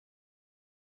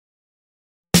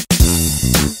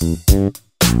Hello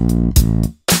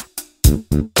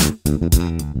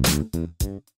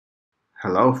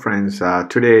friends,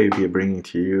 today we are bringing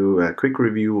to you a quick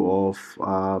review of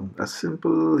a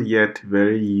simple yet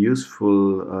very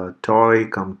useful toy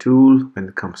come tool when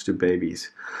it comes to babies.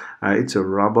 It's a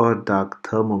rubber duck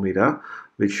thermometer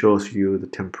which shows you the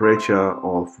temperature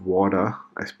of water,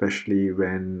 especially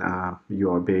when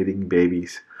you are bathing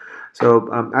babies. So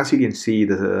as you can see,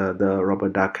 the rubber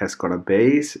duck has got a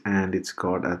base and it's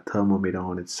got a thermometer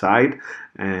on its side,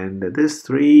 and this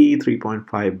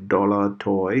 $3.5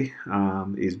 toy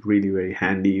is really very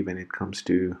handy when it comes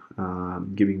to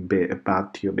giving a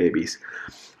bath to your babies.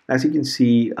 As you can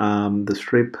see, the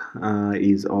strip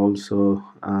is also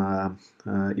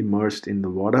immersed in the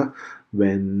water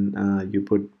when you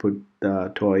put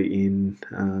the toy in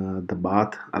the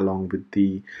bath along with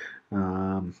the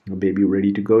baby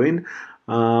ready to go in.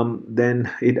 Then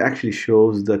it actually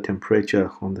shows the temperature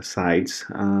on the sides.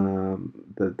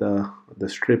 The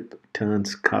strip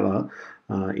turns color,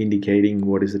 indicating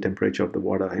what is the temperature of the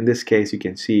water. In this case, you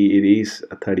can see it is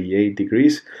 38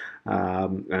 degrees.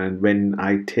 And when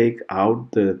I take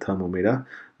out the thermometer,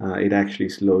 it actually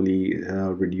slowly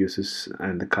reduces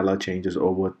and the color changes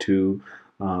over to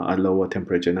a lower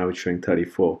temperature. Now it's showing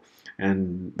 34,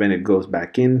 and when it goes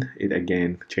back in, it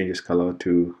again changes color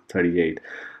to 38.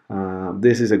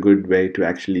 This is a good way to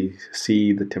actually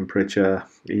see the temperature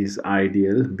is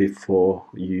ideal before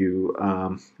you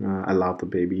allow the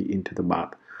baby into the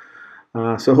bath.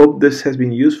 So hope this has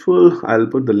been useful. I'll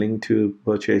put the link to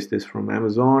purchase this from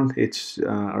Amazon. It's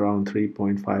around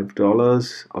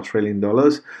 $3.5 Australian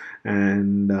dollars,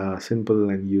 and simple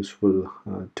and useful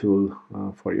tool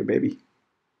for your baby.